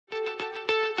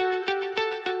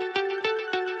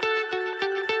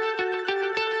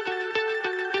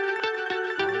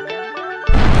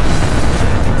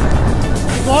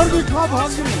God become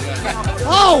hungry?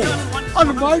 How?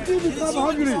 Almighty become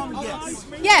hungry.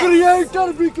 Yeah.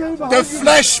 Creator became hungry. The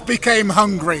flesh became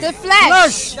hungry. The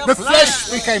flesh. The flesh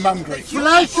became hungry.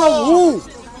 Flesh of who?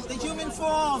 The human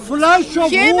form. Flesh of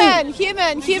Human.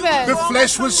 The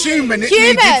flesh was human. It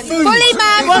Human. needed food. Fully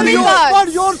man, It fully needed- God.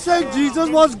 But you're saying Jesus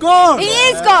was God. He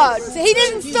is God. He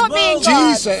didn't stop being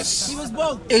God. Jesus was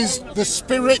both. is the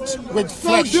spirit with So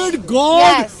flesh. did God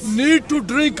Yes. need to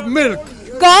drink milk?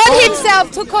 God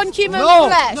himself took on human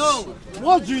flesh. No.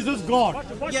 Was Jesus God?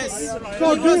 Yes.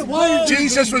 So why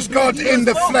Jesus was God in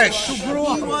the flesh. He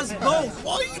was both.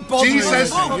 Why are you bothering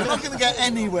Jesus- me? You're not going to get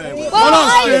anywhere with it. Well, on,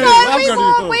 I Steve. know I'm we gonna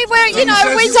were, do we were, you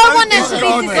know, we Jesus don't want them is to be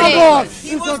God. Come deceived. on.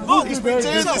 He was both. He's been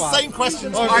doing the same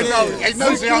questions for I know. years. He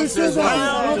knows the answer as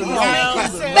well.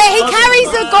 But he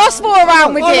carries the gospel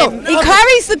around with him. He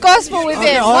carries the gospel with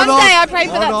him. hold One on. day I pray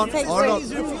for that Hold to take on, hold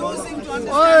place. on. Refusing to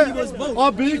understand he was both.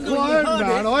 Oh, be quiet,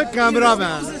 man. Oh,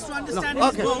 cameraman. Refuses to understand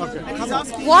No, he was okay, both. okay, And he's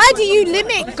asking Why do you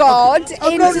limit God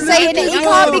into saying that he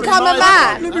can't become a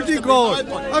man? Liberty God.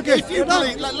 Okay, If you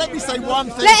believe, let me say one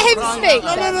thing. Let him right speak.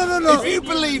 now. No. If you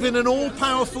believe in an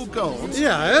all-powerful God,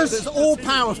 Yes. that's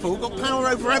all-powerful, got power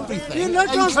over everything, Yeah, let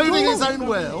us including go. his own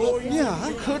will, Yeah.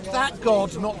 could that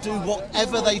God not do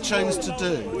whatever they chose to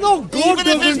do? No, God Even if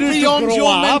doesn't it's need to beyond grow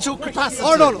your up. mental capacity.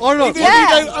 Hold on. Even if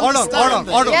Yeah. you don't Hold on, understand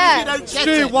it, hold on. Yeah. if you don't get Steve,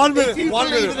 it, 1 minute, if you 1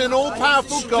 believe minute. in an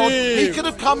all-powerful God, he Steve. could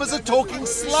have come as a talking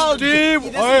slug. Steve,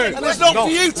 hey, And it's not no. for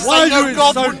you to Why say no, you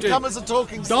God wouldn't insulting? come as a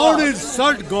talking Don't slug.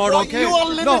 insult God, Well, okay? you are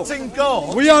limiting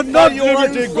God. We are not by your own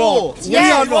limiting God. thoughts. We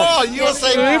Yes, are you not. are. You are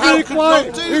saying, Steve, how be could quiet.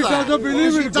 God do He that? doesn't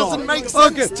believe in It doesn't God. make sense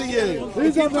Okay. to you. He's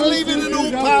If you a believe in an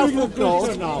all-powerful God,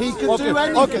 he can do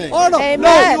anything. Okay, hold on. Amen.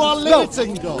 No, You are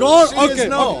limiting God. God, She okay. is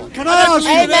not. Okay. Can I ask believe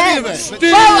in you? any of Amen. it.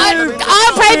 Steve, Well,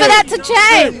 I'll pray for that to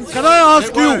change. Can I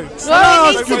ask you? Well,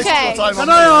 it needs to change. Can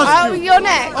I ask Oh, you? you're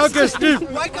next. Okay, Steve.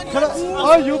 Why can't you Can I,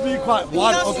 oh, you be quiet.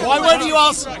 One. Okay. Why won't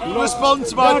you respond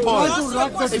to my Don't try point? to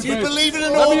wreck the If you debate. believe in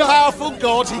an Let me all-powerful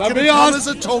God, he Let can me come ask- as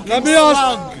a talking let me ask-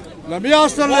 slug. Let me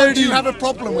ask the Why lady. do you have a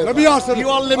problem with Let me that? ask the You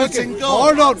are limiting okay.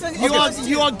 God. Hold on.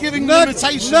 You are giving Next-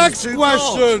 limitations next to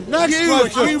question. God. Next you,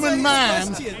 question. a human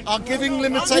man, are giving He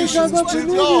limitations doesn't to believe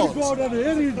in God. God, and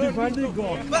here he's defending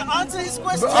God. But answer his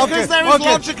question. Because there is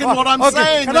logic in what I'm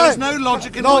saying. Can There I- is no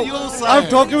logic in No, what you're saying. I'm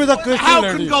talking with a Christian How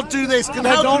lady. can God do this? They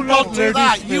How don't can let God do ladies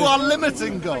that? speak. You are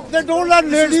limiting God. They don't let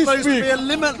This is ladies supposed to speak. be a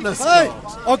limitless Hey,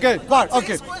 God. okay, fine,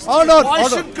 okay. Hold on, Why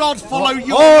hold on. should God follow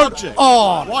your Hold logic?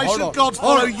 on, Why hold should on, God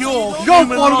hold follow on. your You're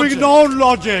human following logic? no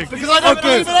logic. Because I don't Okay.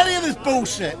 believe in any of this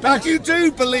bullshit. But if you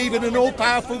do believe in an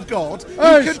all-powerful God,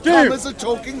 Hey, he could Steve. come as a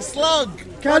talking slug. Why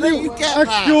Can don't you, get that?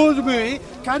 excuse me,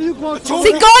 can you go through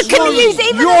See, God can use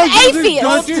even You're an using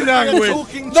atheist. dirty language.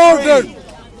 talking No, tree. then,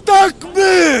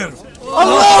 takbir!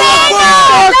 Allah Say no,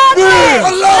 Takbir! language,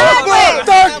 Allah language.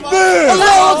 Takbir!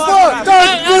 Allah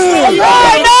Takbir! No.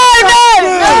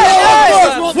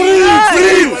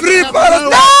 Free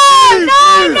Palestine!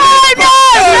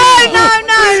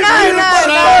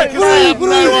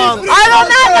 I'm on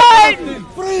that note.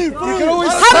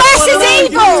 Hamas is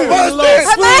evil.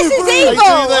 Hamas is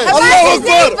evil. Hamas is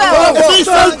evil. He's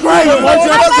so great.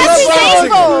 Hamas is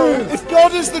evil. If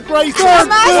God is the greatest,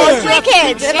 Hamas is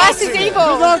wicked. Hamas is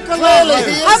evil. clearly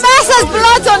he is. Hamas has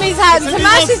blood on his hands.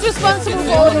 Hamas is responsible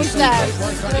for all these deaths.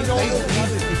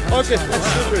 Okay,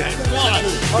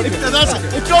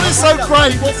 If God is so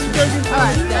great, what's he doing? All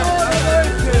right.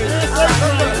 He's so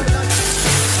great.